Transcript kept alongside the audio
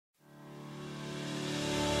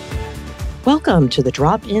Welcome to the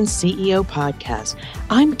Drop-In CEO podcast.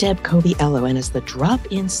 I'm Deb Coviello, and as the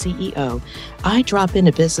Drop-In CEO, I drop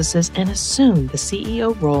into businesses and assume the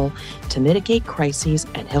CEO role to mitigate crises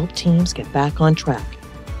and help teams get back on track.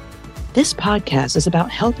 This podcast is about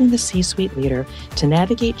helping the C-suite leader to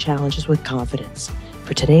navigate challenges with confidence.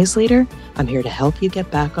 For today's leader, I'm here to help you get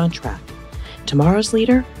back on track. Tomorrow's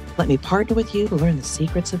leader, let me partner with you to learn the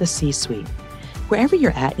secrets of the C-suite. Wherever you're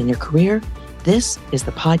at in your career, this is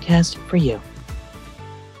the podcast for you.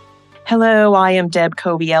 Hello, I am Deb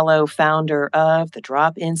Coviello, founder of the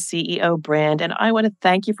Drop-In CEO brand, and I want to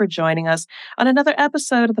thank you for joining us on another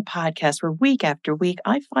episode of the podcast where week after week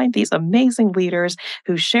I find these amazing leaders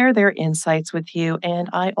who share their insights with you, and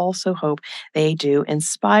I also hope they do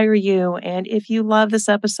inspire you. And if you love this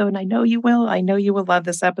episode, and I know you will love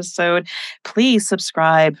this episode, please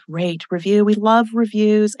subscribe, rate, review. We love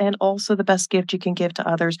reviews, and also the best gift you can give to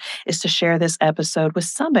others is to share this episode with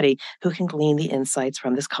somebody who can glean the insights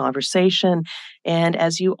from this conversation. And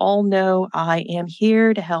as you all know, I am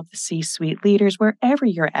here to help the C-suite leaders wherever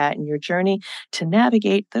you're at in your journey to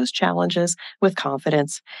navigate those challenges with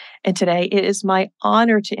confidence. And today it is my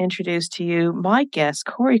honor to introduce to you my guest,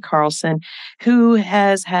 Cory Carlson, who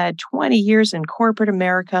has had 20 years in corporate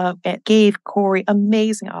America. It gave Cory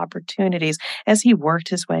amazing opportunities as he worked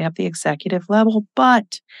his way up the executive level.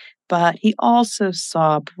 But he also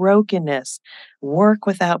saw brokenness, work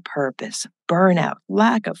without purpose, burnout,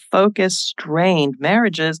 lack of focus, strained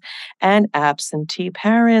marriages, and absentee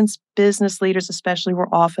parents. Business leaders especially were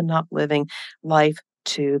often not living life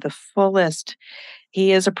to the fullest.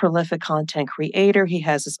 He is a prolific content creator. He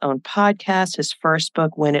has his own podcast, his first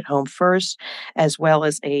book, Win at Home First, as well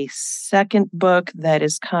as a second book that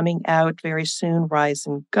is coming out very soon, Rise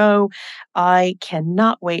and Go. I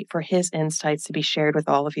cannot wait for his insights to be shared with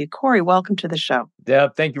all of you. Cory, welcome to the show.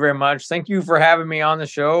 Deb, thank you very much. Thank you for having me on the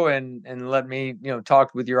show and let me,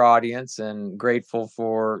 talk with your audience, and grateful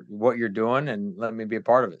for what you're doing and let me be a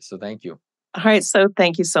part of it. So thank you. All right. So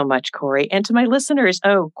thank you so much, Cory. And to my listeners,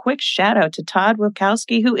 quick shout out to Todd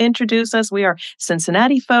Wilkowski, who introduced us. We are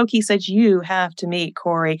Cincinnati folk. He said, you have to meet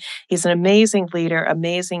Cory. He's an amazing leader,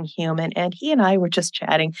 amazing human. And he and I were just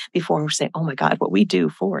chatting before. We're saying, oh my God, what we do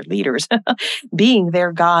for leaders, being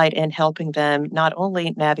their guide and helping them not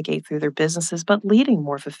only navigate through their businesses, but leading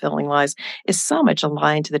more fulfilling lives is so much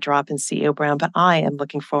aligned to the Drop-In CEO brand. But I am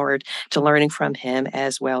looking forward to learning from him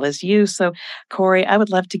as well as you. So, Cory, I would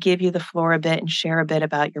love to give you the floor bit and share a bit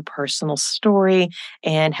about your personal story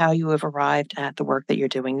and how you have arrived at the work that you're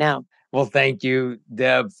doing now. Well, thank you,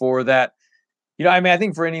 Deb, for that. I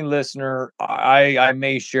think for any listener, I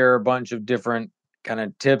may share a bunch of different kind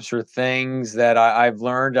of tips or things that I've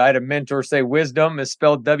learned. I had a mentor say wisdom is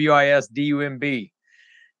spelled W-I-S-D-U-M-B.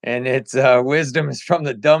 And it's wisdom is from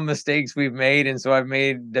the dumb mistakes we've made. And so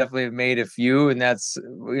definitely have made a few. And that's,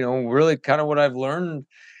 really kind of what I've learned.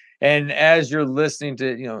 And as you're listening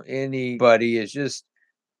to, anybody, is just,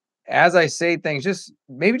 as I say things, just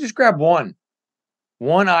grab one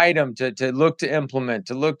item to look to implement,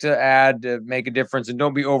 to look to add, to make a difference. And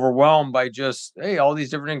don't be overwhelmed by just, hey, all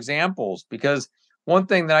these different examples. Because one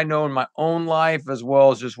thing that I know in my own life, as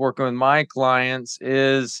well as just working with my clients,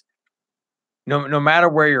 is no matter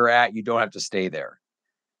where you're at, you don't have to stay there.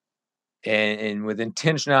 And with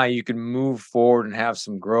intentionality, you can move forward and have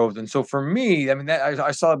some growth. And so for me,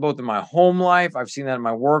 I saw it both in my home life. I've seen that in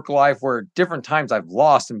my work life, where at different times I've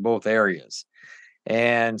lost in both areas.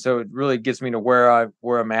 And so it really gets me to where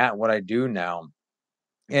I'm at, what I do now.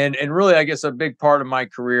 And really, I guess a big part of my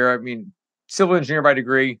career, civil engineer by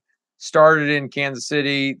degree, started in Kansas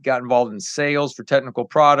City, got involved in sales for technical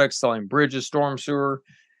products, selling bridges, storm sewer.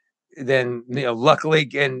 Then, luckily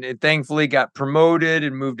and thankfully got promoted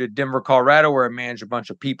and moved to Denver, Colorado, where I managed a bunch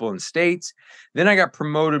of people and states. Then I got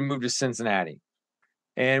promoted and moved to Cincinnati.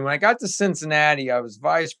 And when I got to Cincinnati, I was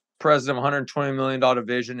vice president of a $120 million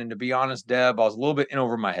division. And to be honest, Deb, I was a little bit in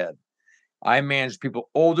over my head. I managed people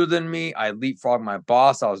older than me. I leapfrogged my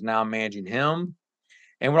boss. I was now managing him.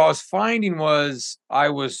 And what I was finding was I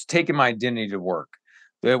was taking my identity to work.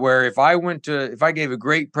 Where if I gave a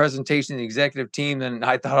great presentation to the executive team, then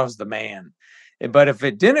I thought I was the man. But if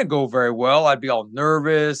it didn't go very well, I'd be all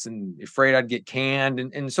nervous and afraid I'd get canned.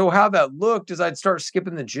 And so how that looked is I'd start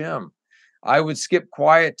skipping the gym. I would skip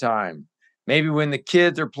quiet time. Maybe when the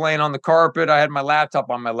kids are playing on the carpet, I had my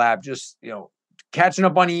laptop on my lap, just, catching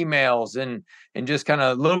up on emails and just kind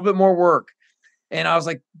of a little bit more work. And I was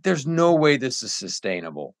like, there's no way this is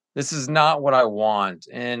sustainable. This is not what I want.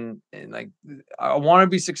 And I want to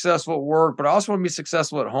be successful at work, but I also want to be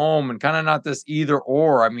successful at home, and kind of not this either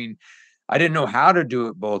or. I didn't know how to do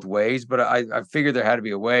it both ways, but I figured there had to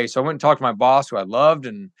be a way. So I went and talked to my boss, who I loved,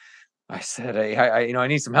 and I said, hey, I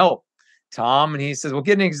need some help, Tom. And he says, well,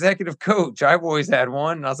 get an executive coach. I've always had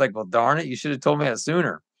one. And I was like, well, darn it, you should have told me that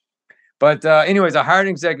sooner. But anyways, I hired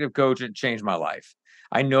an executive coach. And it changed my life.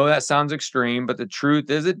 I know that sounds extreme, but the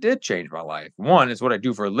truth is it did change my life. One, it's what I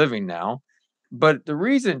do for a living now. But the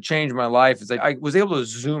reason it changed my life is that I was able to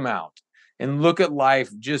zoom out and look at life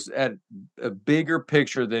just at a bigger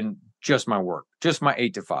picture than just my work, just my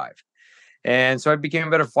 8 to 5. And so I became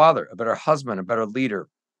a better father, a better husband, a better leader.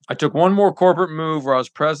 I took one more corporate move where I was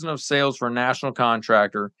president of sales for a national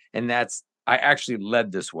contractor. And I actually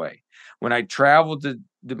led this way. When I traveled to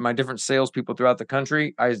my different salespeople throughout the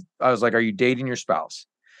country, I was like, are you dating your spouse?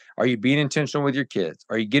 Are you being intentional with your kids?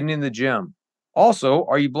 Are you getting in the gym? Also,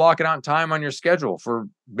 are you blocking out time on your schedule for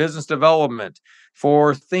business development,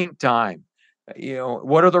 for think time?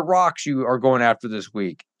 What are the rocks you are going after this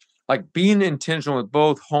week? Like being intentional with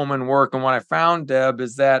both home and work. And what I found, Deb,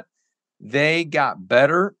 is that they got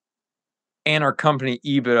better and our company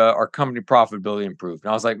EBITDA, our company profitability improved.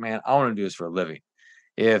 And I was like, man, I want to do this for a living.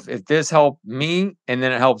 If this helped me and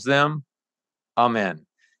then it helps them, I'm in.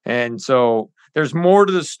 And so there's more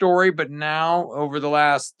to the story, but now over the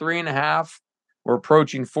last 3.5, we're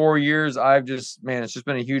approaching 4 years. It's just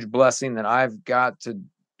been a huge blessing that I've got to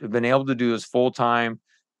have been able to do this full time,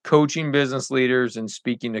 coaching business leaders and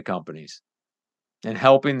speaking to companies and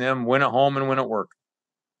helping them win at home and win at work.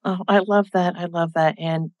 Oh, I love that. I love that.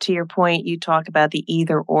 And to your point, you talk about the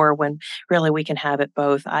either or when really we can have it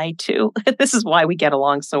both. I too, this is why we get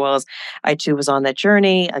along so well. As I too was on that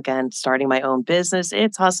journey, again, starting my own business.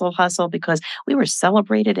 It's hustle, hustle, because we were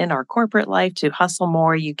celebrated in our corporate life to hustle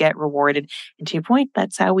more, you get rewarded. And to your point,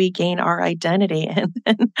 that's how we gain our identity. And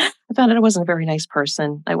I found out I wasn't a very nice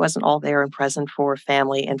person. I wasn't all there and present for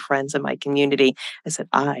family and friends in my community. I said,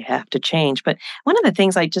 I have to change. But one of the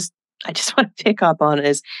things I just want to pick up on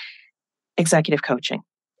is executive coaching.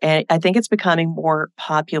 And I think it's becoming more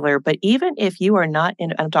popular. But even if you are not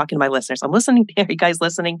in, I'm talking to my listeners, I'm listening. Are you guys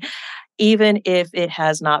listening? Even if it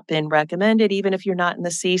has not been recommended, even if you're not in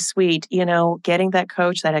the C-suite, getting that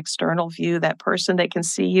coach, that external view, that person that can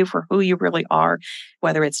see you for who you really are,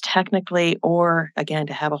 whether it's technically or again,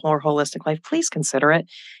 to have a more holistic life, please consider it.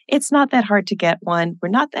 It's not that hard to get one. We're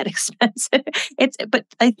not that expensive. But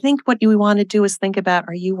I think what we want to do is think about,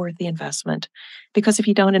 are you worth the investment? Because if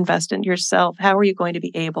you don't invest in yourself, how are you going to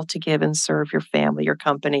be able to give and serve your family, your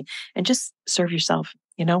company, and just serve yourself?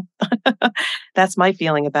 That's my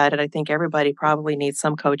feeling about it. I think everybody probably needs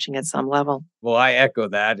some coaching at some level. Well, I echo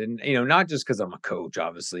that. And, not just because I'm a coach,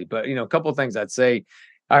 obviously, but, a couple of things I'd say.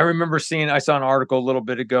 I saw an article a little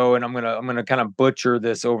bit ago, and I'm gonna kind of butcher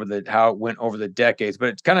this how it went over the decades, but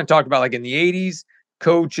it's kind of talked about like in the 80s,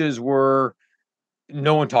 coaches were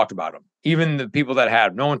no one talked about them. Even the people that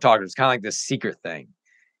had them, no one talked. It's kind of like this secret thing.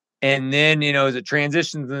 And then, as it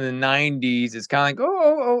transitions in the 90s, it's kind of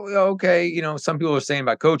like, okay. Some people are saying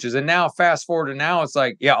about coaches. And now fast forward to now, it's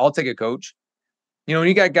like, yeah, I'll take a coach. When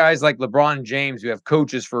you got guys like LeBron James who have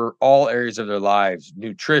coaches for all areas of their lives,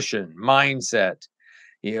 nutrition, mindset.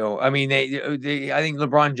 I think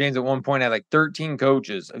LeBron James at one point had like 13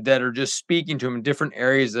 coaches that are just speaking to him in different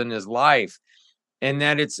areas in his life. And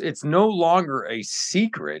that it's no longer a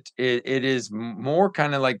secret. It is more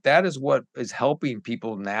kind of like that is what is helping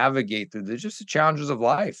people navigate through the challenges of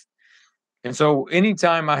life. And so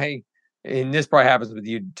anytime and this probably happens with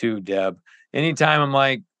you too, Deb, anytime I'm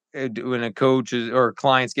like, when a coach or a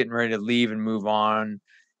client's getting ready to leave and move on,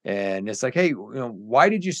 and it's like, hey, why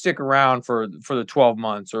did you stick around for the 12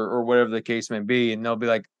 months or whatever the case may be? And they'll be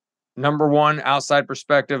like, number one, outside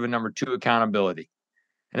perspective, and number two, accountability.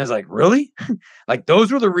 And it's like, really? Like those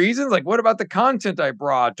were the reasons? Like, what about the content I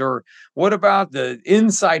brought? Or what about the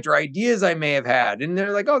insight or ideas I may have had? And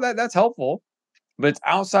they're like, oh, that's helpful. But it's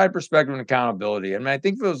outside perspective and accountability. I mean, I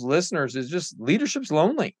think for those listeners, is just leadership's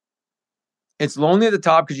lonely. It's lonely at the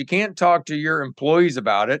top because you can't talk to your employees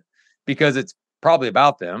about it because it's probably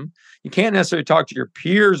about them. You can't necessarily talk to your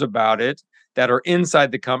peers about it that are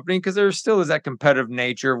inside the company because there still is that competitive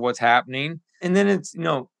nature of what's happening. And then it's,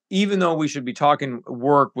 even though we should be talking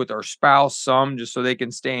work with our spouse some just so they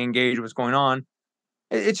can stay engaged with what's going on,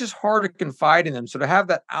 it's just hard to confide in them. So to have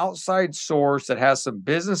that outside source that has some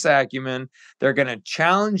business acumen, they're going to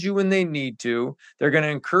challenge you when they need to. They're going to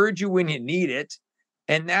encourage you when you need it.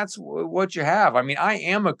 And that's what you have. I mean, I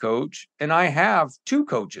am a coach and I have two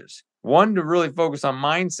coaches, one to really focus on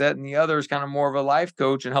mindset and the other is kind of more of a life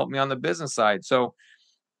coach and help me on the business side. So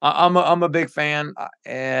I'm a big fan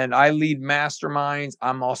and I lead masterminds.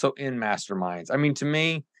 I'm also in masterminds. I mean, to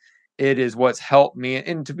me, it is what's helped me.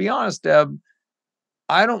 And to be honest, Deb,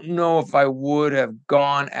 I don't know if I would have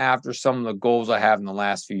gone after some of the goals I have in the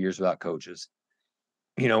last few years without coaches.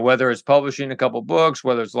 whether it's publishing a couple books,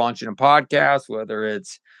 whether it's launching a podcast, whether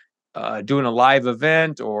it's doing a live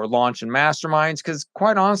event or launching masterminds. Because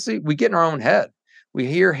quite honestly, we get in our own head. We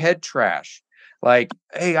hear head trash. Like,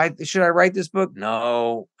 hey, should I write this book?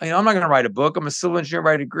 No, I'm not going to write a book. I'm a civil engineer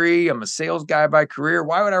by degree. I'm a sales guy by career.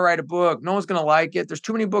 Why would I write a book? No one's going to like it. There's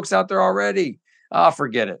too many books out there already.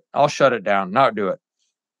 Forget it. I'll shut it down, not do it.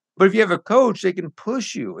 But if you have a coach, they can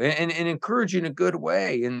push you and encourage you in a good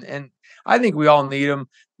way. And I think we all need them.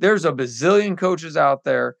 There's a bazillion coaches out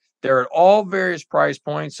there. They're at all various price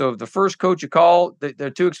points. So if the first coach you call, they're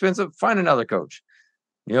too expensive, find another coach.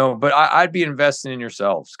 But I'd be investing in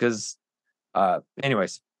yourselves because,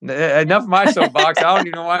 anyways, enough of my soapbox. I don't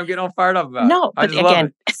even know why I'm getting all fired up about it. No, but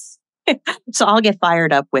again, so I'll get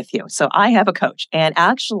fired up with you. So I have a coach, and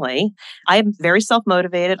actually I'm very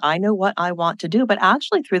self-motivated. I know what I want to do, but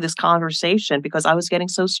actually through this conversation, because I was getting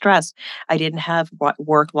so stressed, I didn't have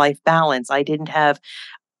work-life balance. I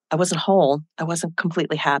wasn't whole. I wasn't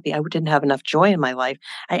completely happy. I didn't have enough joy in my life.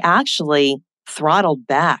 I actually throttled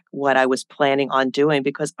back what I was planning on doing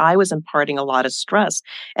because I was imparting a lot of stress.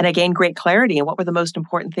 And I gained great clarity in what were the most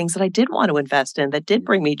important things that I did want to invest in that did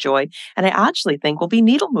bring me joy. And I actually think will be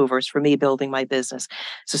needle movers for me building my business.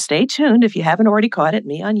 So stay tuned. If you haven't already caught it,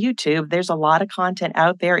 me on YouTube, there's a lot of content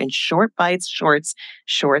out there in short bites, shorts.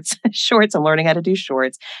 I'm learning how to do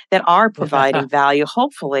shorts that are providing value,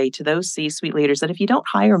 hopefully, to those C-suite leaders that if you don't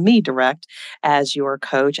hire me direct as your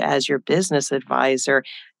coach, as your business advisor,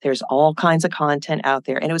 there's all kinds of content out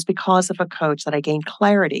there. And it was because of a coach that I gained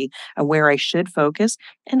clarity on where I should focus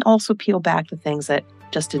and also peel back the things that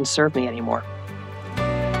just didn't serve me anymore.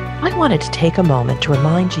 I wanted to take a moment to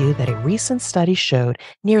remind you that a recent study showed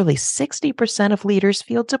nearly 60% of leaders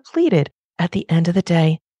feel depleted at the end of the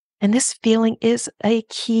day. And this feeling is a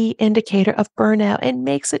key indicator of burnout and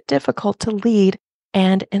makes it difficult to lead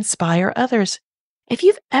and inspire others. If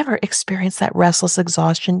you've ever experienced that restless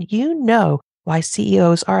exhaustion, you know why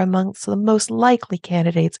CEOs are amongst the most likely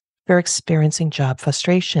candidates for experiencing job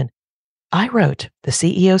frustration. I wrote The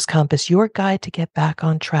CEO's Compass, your guide to get back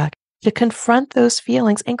on track, to confront those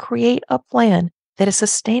feelings and create a plan that is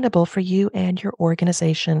sustainable for you and your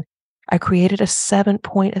organization. I created a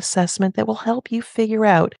 7-point assessment that will help you figure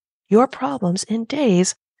out your problems in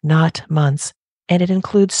days, not months. And it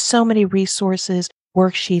includes so many resources,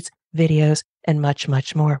 worksheets, videos, and much,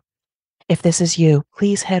 much more. If this is you,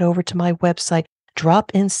 please head over to my website,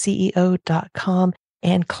 dropinceo.com,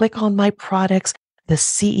 and click on my products, The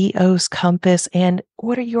CEO's Compass, and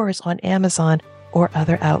order yours on Amazon or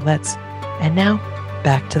other outlets. And now,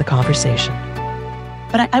 back to the conversation.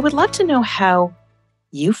 But I would love to know how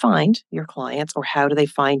you find your clients, or how do they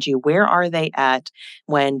find you? Where are they at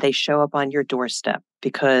when they show up on your doorstep?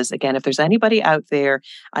 Because again, if there's anybody out there,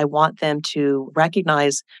 I want them to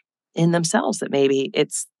recognize in themselves that maybe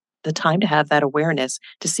it's the time to have that awareness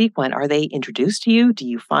to seek one. Are they introduced to you? Do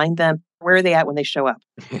you find them? Where are they at when they show up?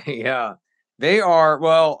 Yeah, they are.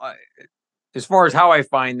 Well, as far as how I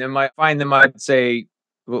find them, I'd say,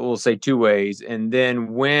 we'll say two ways. And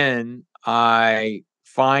then when I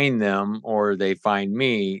find them or they find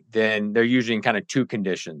me, then they're usually in kind of two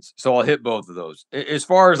conditions. So I'll hit both of those. As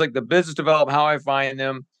far as like the business development, how I find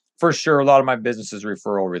them, for sure, a lot of my business is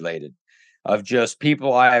referral related. Of just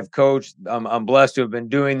people I have coached. I'm blessed to have been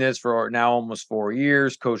doing this for now almost 4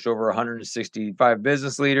 years, coached over 165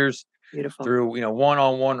 business leaders. Beautiful. Through,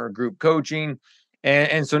 one-on-one or group coaching.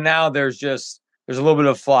 And so now there's a little bit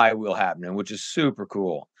of flywheel happening, which is super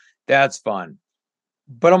cool. That's fun.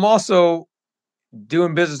 But I'm also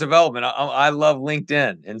doing business development. I love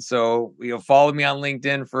LinkedIn. And so, follow me on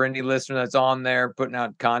LinkedIn for any listener that's on there, putting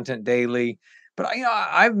out content daily. But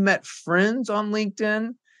I've met friends on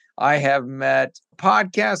LinkedIn. I have met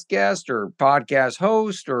podcast guests or podcast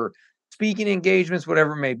host or speaking engagements,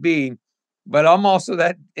 whatever it may be. But I'm also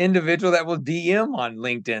that individual that will DM on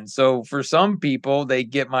LinkedIn. So for some people, they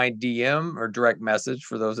get my DM or direct message.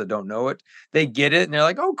 For those that don't know it, they get it and they're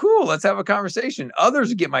like, oh, cool, let's have a conversation.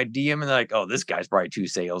 Others get my DM and they're like, oh, this guy's probably too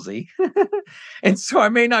salesy. And so I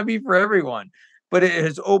may not be for everyone, but it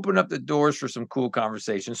has opened up the doors for some cool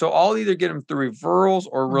conversations. So I'll either get them through referrals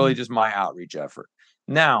or really just my outreach effort.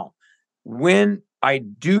 Now, when I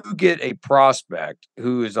do get a prospect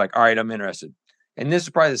who is like, all right, I'm interested. And this is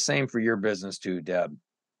probably the same for your business too, Deb.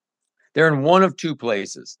 They're in one of two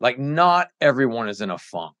places. Like, not everyone is in a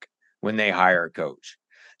funk when they hire a coach.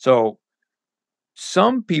 So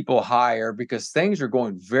some people hire because things are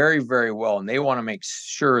going very, very well, and they want to make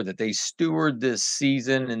sure that they steward this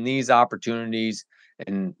season and these opportunities,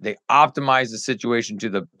 and they optimize the situation to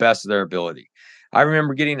the best of their ability. I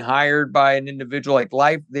remember getting hired by an individual, like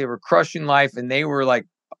life, they were crushing life, and they were like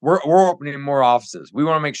we're opening more offices. We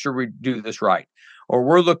want to make sure we do this right. Or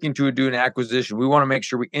we're looking to do an acquisition. We want to make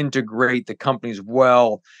sure we integrate the companies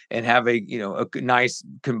well and have a nice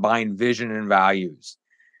combined vision and values.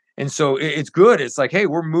 And so it's good. It's like, hey,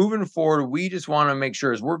 we're moving forward. We just want to make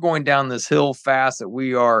sure as we're going down this hill fast that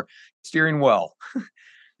we are steering well.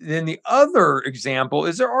 Then the other example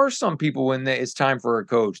is there are some people when it's time for a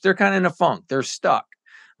coach, they're kind of in a funk. They're stuck.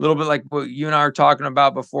 A little bit like what you and I are talking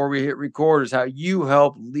about before we hit record is how you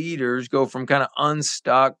help leaders go from kind of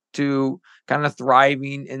unstuck to kind of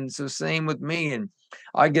thriving. And so same with me. And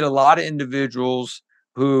I get a lot of individuals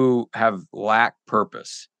who have lack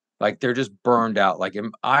purpose. Like they're just burned out. Like,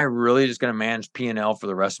 am I really just going to manage P&L for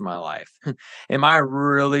the rest of my life? Am I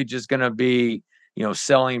really just going to be,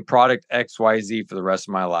 selling product XYZ for the rest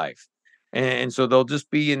of my life? And so they'll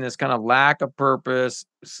just be in this kind of lack of purpose,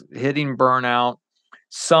 hitting burnout.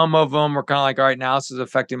 Some of them are kind of like, all right, now this is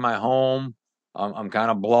affecting my home. I'm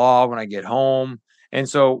kind of blah when I get home. And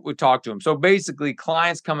so we talk to them. So basically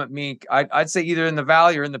clients come at me, I'd say either in the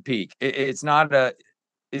valley or in the peak. It's got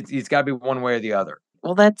to be one way or the other.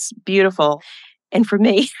 Well, that's beautiful. And for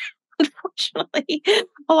me, unfortunately,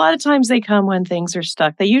 a lot of times they come when things are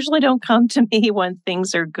stuck. They usually don't come to me when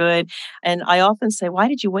things are good. And I often say, why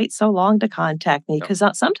did you wait so long to contact me? Because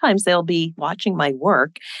sometimes they'll be watching my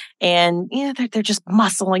work and they're just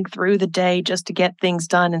muscling through the day just to get things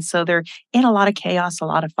done. And so they're in a lot of chaos, a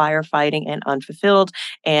lot of firefighting and unfulfilled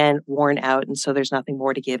and worn out. And so there's nothing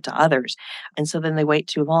more to give to others. And so then they wait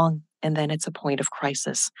too long. And then it's a point of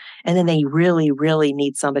crisis. And then they really, really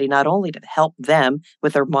need somebody not only to help them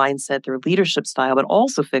with their mindset, their leadership style, but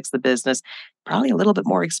also fix the business. Probably a little bit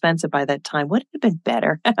more expensive by that time. Wouldn't it have been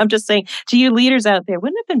better? I'm just saying to you leaders out there,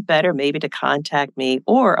 wouldn't it have been better maybe to contact me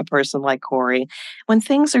or a person like Cory when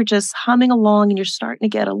things are just humming along and you're starting to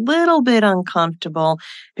get a little bit uncomfortable?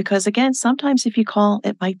 Because again, sometimes if you call,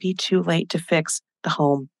 it might be too late to fix the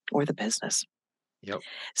home or the business. Yep.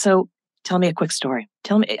 So tell me a quick story.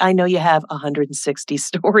 Tell me, I know you have 160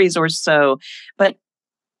 stories or so, but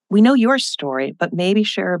we know your story, but maybe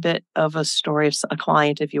share a bit of a story of a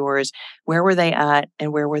client of yours. Where were they at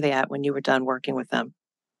and where were they at when you were done working with them?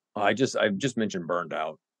 I just mentioned burned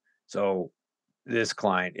out. So this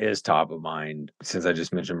client is top of mind since I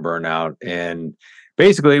just mentioned burnout. And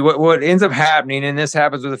basically what ends up happening, and this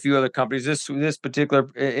happens with a few other companies, this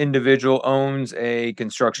particular individual owns a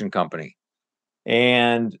construction company.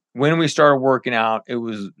 And when we started working out, it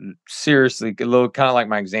was seriously a little kind of like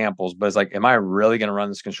my examples, but it's like, am I really going to run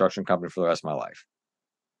this construction company for the rest of my life?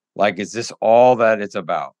 Like, is this all that it's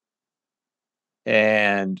about?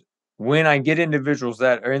 And when I get individuals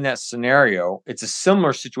that are in that scenario, it's a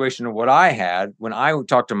similar situation to what I had when I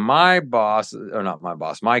talked to my boss, or not my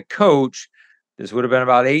boss, my coach. This would have been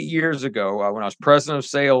about 8 years ago when I was president of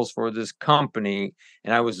sales for this company.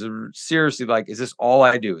 And I was seriously like, is this all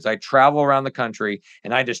I do? Is I travel around the country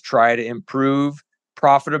and I just try to improve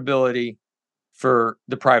profitability for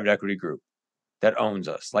the private equity group that owns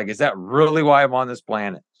us? Like, is that really why I'm on this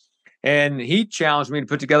planet? And he challenged me to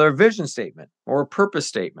put together a vision statement or a purpose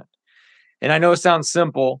statement. And I know it sounds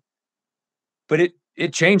simple, but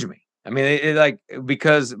it changed me. I mean,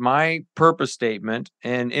 because my purpose statement,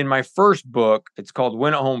 and in my first book, it's called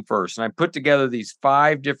Win at Home First. And I put together these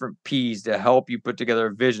 5 different P's to help you put together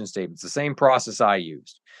a vision statement. It's the same process I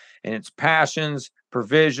used. And it's passions,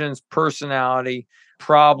 provisions, personality,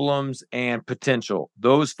 problems, and potential.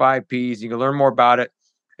 Those 5 P's. You can learn more about it.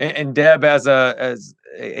 And Deb, as a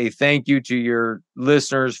thank you to your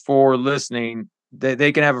listeners for listening,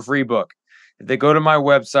 they can have a free book. If they go to my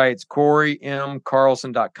website, it's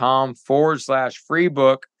corymcarlson.com/free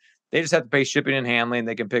book. They just have to pay shipping and handling.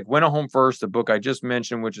 They can pick Win a Home First, the book I just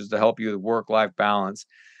mentioned, which is to help you with work-life balance.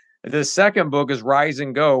 The second book is Rise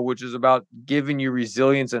and Go, which is about giving you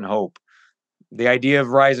resilience and hope. The idea of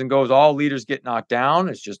Rise and Go is all leaders get knocked down.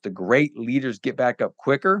 It's just the great leaders get back up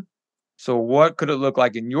quicker. So what could it look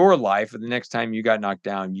like in your life if the next time you got knocked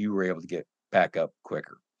down, you were able to get back up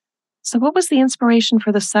quicker? So what was the inspiration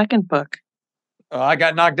for the second book? I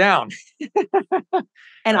got knocked down.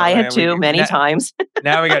 And I had too, many times.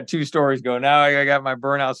 Now we got 2 stories going. Now I got my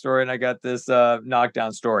burnout story and I got this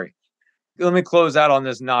knockdown story. Let me close out on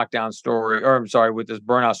this knockdown story, or I'm sorry, with this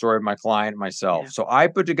burnout story of my client and myself. Yeah. So I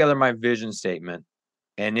put together my vision statement,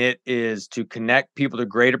 and it is to connect people to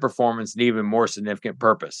greater performance and even more significant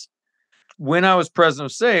purpose. When I was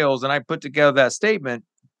president of sales and I put together that statement,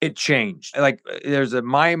 it changed. Like there's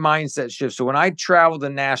my mindset shift. So when I traveled to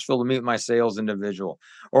Nashville to meet my sales individual,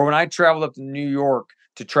 or when I traveled up to New York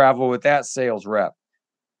to travel with that sales rep,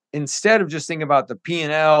 instead of just thinking about the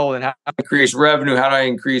P&L and how to increase revenue, how do I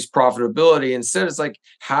increase profitability? Instead, it's like,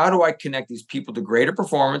 how do I connect these people to greater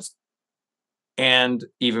performance and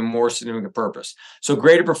even more significant purpose? So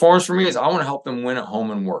greater performance for me is I want to help them win at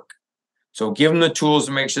home and work. So give them the tools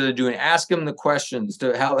to make sure they're doing, ask them the questions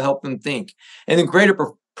to help them think. And then greater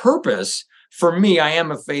purpose, for me, I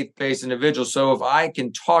am a faith-based individual. So if I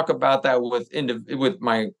can talk about that with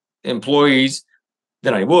my employees,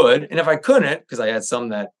 then I would. And if I couldn't, because I had some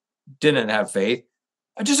that didn't have faith,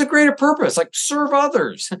 just a greater purpose, like serve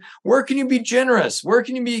others. Where can you be generous? Where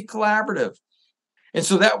can you be collaborative? And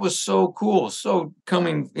so that was so cool. So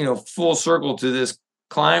coming, full circle to this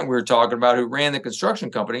client we were talking about who ran the construction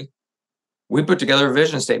company, we put together a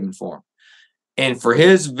vision statement for him. And for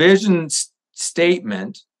his vision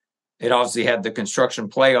statement, it obviously had the construction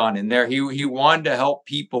play on in there. He wanted to help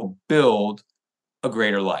people build a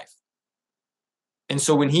greater life. And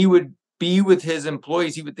so when he would be with his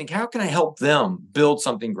employees, he would think, how can I help them build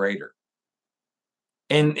something greater?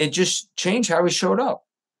 And it just changed how he showed up.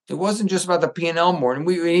 It wasn't just about the P&L more. And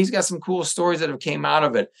he's got some cool stories that have came out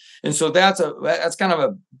of it. And so that's kind of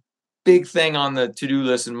a big thing on the to-do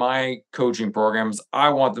list in my coaching programs. I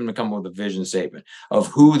want them to come up with a vision statement of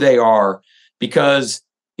who they are, because,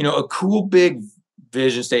 a cool big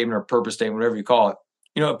vision statement or purpose statement, whatever you call it,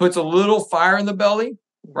 it puts a little fire in the belly,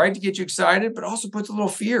 right, to get you excited, but also puts a little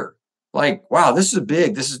fear. Like, wow, this is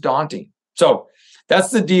big, this is daunting. So that's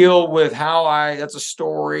the deal with that's a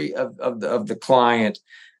story of the client.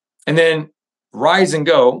 And then Rise and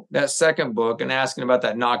Go, that second book, and asking about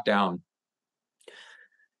that knockdown.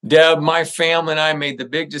 Deb, my family and I made the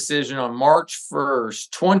big decision on March 1st,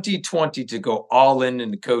 2020 to go all in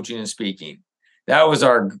into coaching and speaking. That was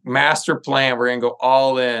our master plan. We're going to go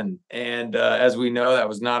all in. And as we know, that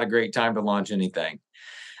was not a great time to launch anything.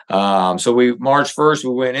 So March 1st,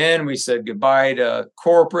 we went in, we said goodbye to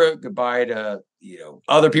corporate, goodbye to,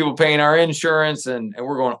 other people paying our insurance, and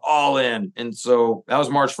we're going all in. And so that was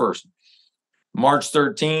March 1st. March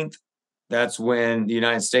 13th, that's when the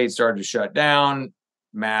United States started to shut down,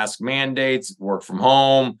 mask mandates, work from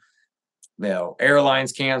home,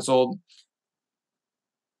 airlines canceled.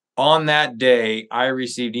 On that day, I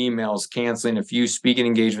received emails canceling a few speaking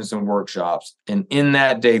engagements and workshops. And in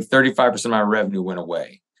that day, 35% of my revenue went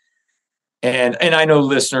away. And I know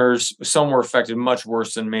listeners, some were affected much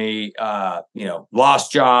worse than me,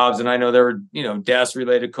 lost jobs. And I know there were, deaths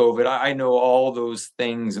related to COVID. I know all those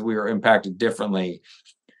things that we were impacted differently.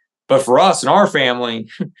 But for us and our family,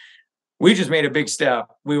 we just made a big step.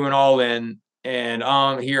 We went all in, and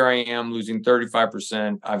here I am losing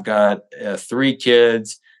 35%. I've got 3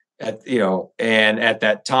 kids. And at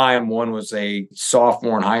that time, one was a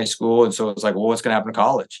sophomore in high school. And so it's like, well, what's going to happen to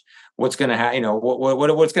college? What's going to happen? What's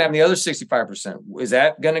going to happen to the other 65%? Is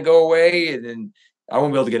that going to go away? And then I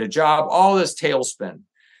won't be able to get a job. All this tailspin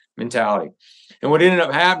mentality. And what ended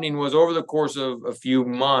up happening was, over the course of a few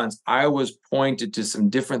months, I was pointed to some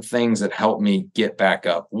different things that helped me get back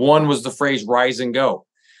up. One was the phrase rise and go.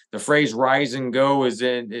 The phrase rise and go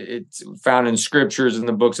it's found in scriptures in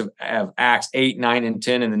the books of Acts 8, 9, and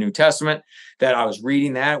 10 in the New Testament, that I was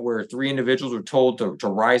reading that, where 3 individuals were told to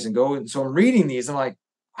rise and go. And so I'm reading these. I'm like,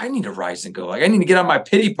 I need to rise and go. Like, I need to get on my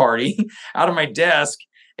pity party out of my desk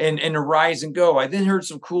and to rise and go. I then heard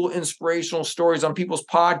some cool inspirational stories on people's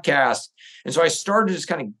podcasts. And so I started to just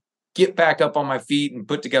kind of get back up on my feet and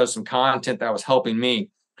put together some content that was helping me.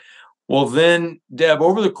 Well, then, Deb,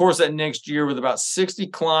 over the course of that next year, with about 60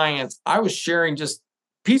 clients, I was sharing just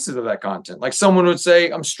pieces of that content. Like, someone would say,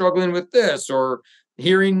 I'm struggling with this, or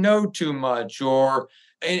hearing no too much,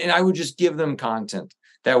 and I would just give them content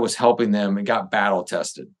that was helping them and got battle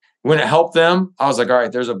tested. When it helped them, I was like, all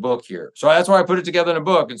right, there's a book here. So that's why I put it together in a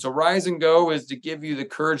book. And so Rise and Go is to give you the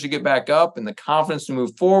courage to get back up and the confidence to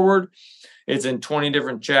move forward. It's in 20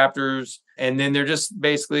 different chapters. And then they're just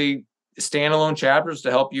basically standalone chapters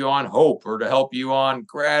to help you on hope, or to help you on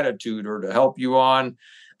gratitude, or to help you on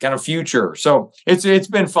kind of future. So it's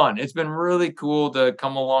been fun. It's been really cool to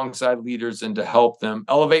come alongside leaders and to help them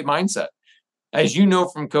elevate mindset. As you know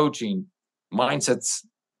from coaching, mindset's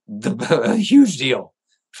a huge deal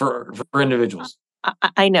for individuals.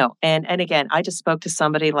 I know. And again, I just spoke to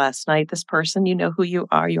somebody last night. This person, you know who you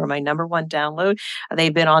are. You are my number one download.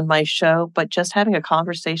 They've been on my show, but just having a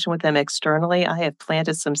conversation with them externally, I have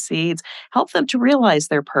planted some seeds, help them to realize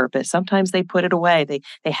their purpose. Sometimes they put it away.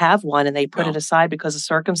 They have one and they put it aside because of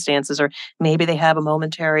circumstances, or maybe they have a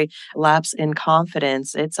momentary lapse in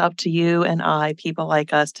confidence. It's up to you and I, people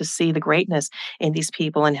like us, to see the greatness in these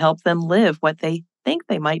people and help them live what they think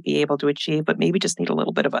they might be able to achieve, but maybe just need a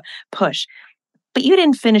little bit of a push. But you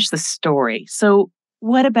didn't finish the story. So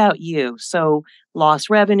What about you? So lost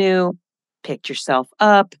revenue, picked yourself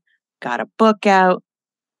up, got a book out,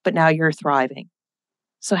 but now you're thriving.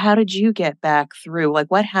 So how did you get back through? Like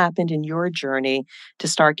what happened in your journey to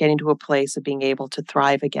start getting to a place of being able to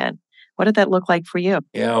thrive again? What did that look like for you?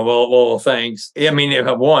 Yeah, well, thanks. I mean,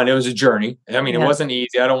 one, it was a journey. I mean, it Yeah. wasn't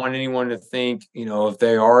easy. I don't want anyone to think, if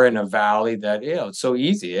they are in a valley that, it's so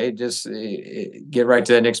easy. Just get right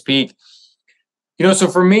to that next peak. So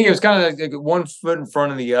for me, it was kind of like one foot in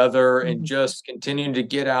front of the other and Mhm. just continuing to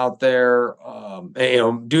get out there,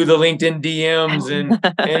 do the LinkedIn DMs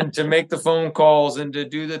and to make the phone calls and to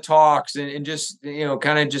do the talks and just,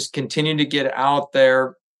 kind of just continue to get out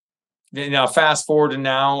there. Now, fast forward to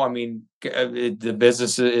now, I mean, the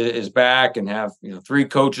business is back and have, 3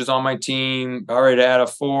 coaches on my team, already to add a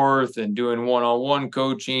 4th and doing one-on-one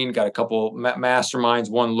coaching. Got a couple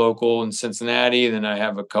masterminds, one local in Cincinnati. Then I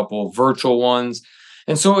have a couple virtual ones.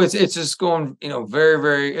 And so it's just going, very,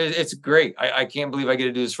 very, it's great. I can't believe I get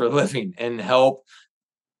to do this for a living and help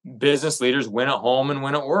business leaders win at home and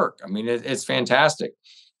win at work. I mean, it's fantastic.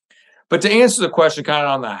 But to answer the question kind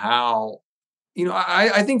of on the how,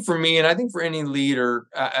 I think for me, and I think for any leader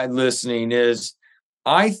listening, is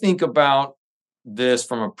I think about this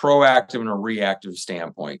from a proactive and a reactive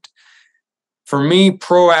standpoint. For me,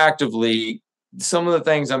 proactively, some of the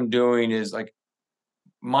things I'm doing is like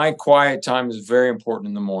my quiet time is very important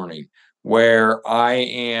in the morning where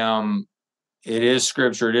it is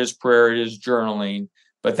scripture, it is prayer, it is journaling,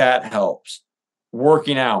 but that helps.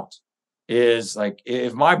 Working out is like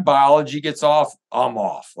if my biology gets off, I'm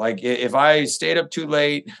off. Like if I stayed up too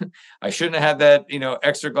late, I shouldn't have had that,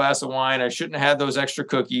 extra glass of wine. I shouldn't have had those extra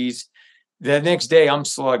cookies. The next day I'm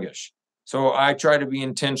sluggish. So I try to be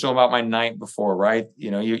intentional about my night before, right?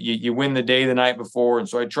 You win the day the night before. And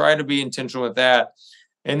so I try to be intentional with that.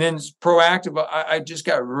 And then proactive,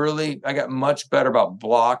 I got much better about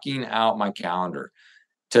blocking out my calendar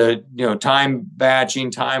to, time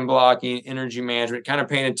batching, time blocking, energy management, kind of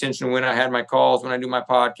paying attention to when I had my calls, when I do my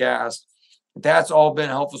podcast. That's all been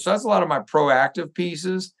helpful. So that's a lot of my proactive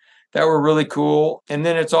pieces that were really cool. And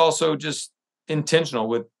then it's also just intentional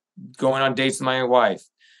with going on dates with my wife,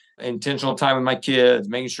 intentional time with my kids,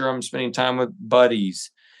 making sure I'm spending time with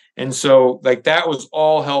buddies. And so like that was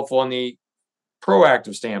all helpful on the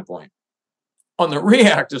proactive standpoint. On the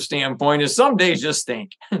reactive standpoint is some days just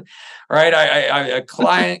stink, right? A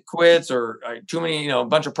client quits or too many, a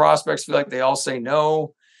bunch of prospects feel like they all say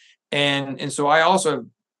no. And so I also have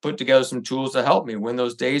put together some tools to help me when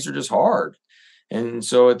those days are just hard. And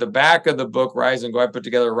so at the back of the book, Rise and Go, I put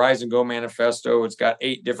together a Rise and Go manifesto. It's got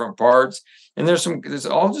 8 different parts. And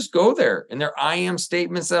I'll just go there. And there I am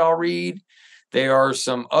statements that I'll read. There are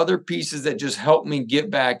some other pieces that just help me get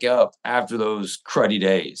back up after those cruddy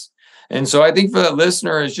days. And so I think for the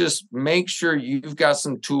listener is just make sure you've got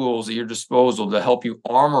some tools at your disposal to help you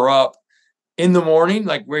armor up in the morning,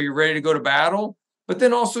 like where you're ready to go to battle, but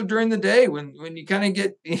then also during the day when you kind of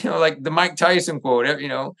get, like the Mike Tyson quote,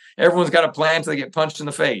 everyone's got a plan till they get punched in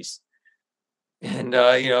the face. And,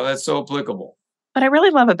 that's so applicable. What I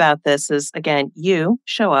really love about this is, again, you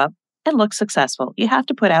show up and look successful. You have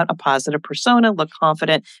to put out a positive persona, look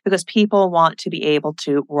confident, because people want to be able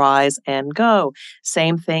to rise and go.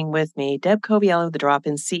 Same thing with me, Deb Coviello, the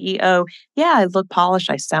drop-in CEO. Yeah, I look polished,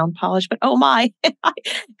 I sound polished, but oh my,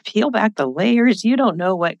 peel back the layers. You don't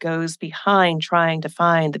know what goes behind trying to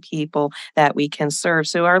find the people that we can serve.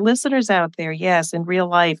 So our listeners out there, yes, in real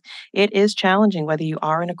life, it is challenging whether you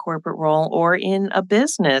are in a corporate role or in a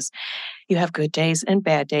business. You have good days and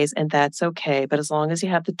bad days, and that's okay. But as long as you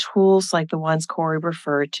have the tools like the ones Cory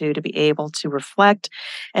referred to be able to reflect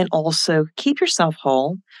and also keep yourself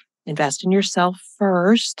whole, invest in yourself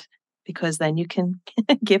first, because then you can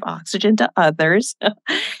give oxygen to others.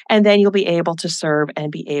 And then you'll be able to serve and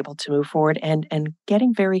be able to move forward and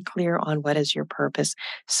getting very clear on what is your purpose.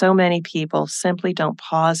 So many people simply don't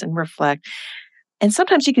pause and reflect. And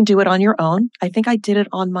sometimes you can do it on your own. I think I did it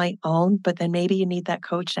on my own, but then maybe you need that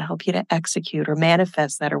coach to help you to execute or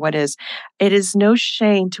manifest that or what is. It is no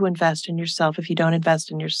shame to invest in yourself. If you don't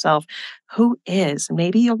invest in yourself, who is?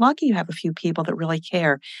 Maybe you're lucky you have a few people that really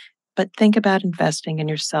care, but think about investing in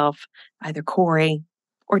yourself, either Cory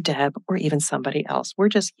or Deb or even somebody else. We're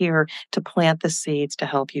just here to plant the seeds to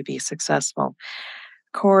help you be successful.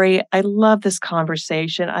 Cory, I love this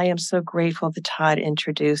conversation. I am so grateful that Todd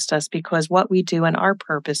introduced us because what we do and our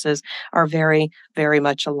purposes are very, very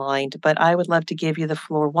much aligned. But I would love to give you the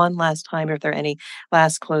floor one last time if there are any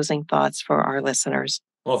last closing thoughts for our listeners.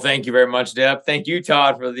 Well, thank you very much, Deb. Thank you,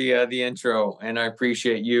 Todd, for the intro, and I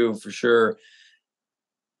appreciate you for sure.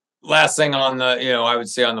 Last thing on the, I would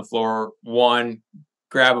say on the floor, one,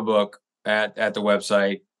 grab a book. at the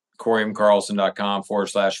website,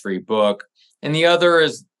 CoryandCarlson.com/free book. And the other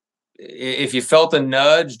is, if you felt a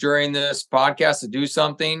nudge during this podcast to do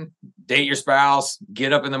something, date your spouse,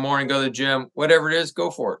 get up in the morning, go to the gym, whatever it is,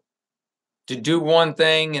 go for it. To do one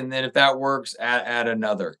thing, and then if that works, add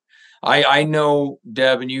another. I know,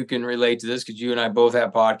 Deb, and you can relate to this because you and I both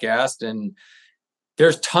have podcasts, and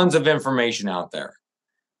there's tons of information out there.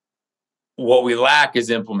 What we lack is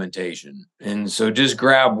implementation. And so just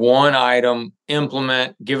grab one item,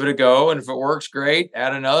 implement, give it a go. And if it works, great,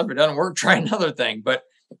 add another. If it doesn't work, try another thing. But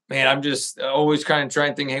man, I'm just always kind of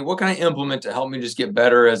trying to think, hey, what can I implement to help me just get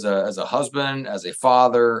better as a husband, as a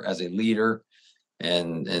father, as a leader?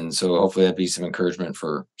 And so hopefully that'd be some encouragement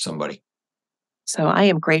for somebody. So I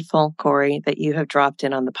am grateful, Cory, that you have dropped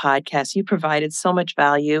in on the podcast. You provided so much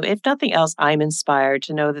value. If nothing else, I'm inspired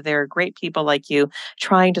to know that there are great people like you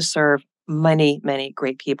trying to serve many, many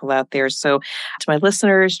great people out there. So to my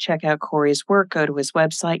listeners, check out Cory's work, go to his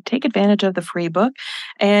website, take advantage of the free book.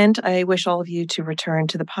 And I wish all of you to return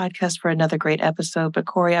to the podcast for another great episode. But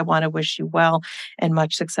Cory, I want to wish you well and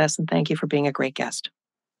much success. And thank you for being a great guest.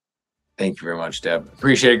 Thank you very much, Deb.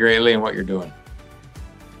 Appreciate it greatly and what you're doing.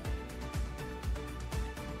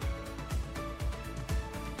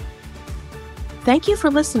 Thank you for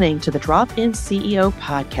listening to the Drop-In CEO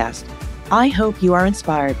podcast. I hope you are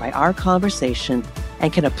inspired by our conversation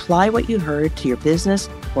and can apply what you heard to your business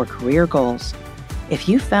or career goals. If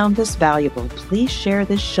you found this valuable, please share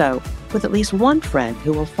this show with at least one friend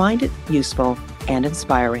who will find it useful and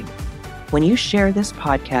inspiring. When you share this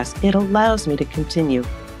podcast, it allows me to continue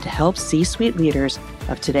to help C-suite leaders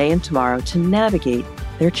of today and tomorrow to navigate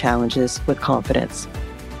their challenges with confidence.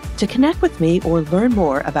 To connect with me or learn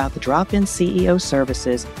more about the Drop-In CEO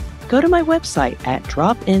services, go to my website at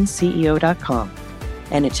dropinceo.com.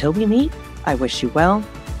 And until we meet, I wish you well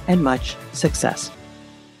and much success.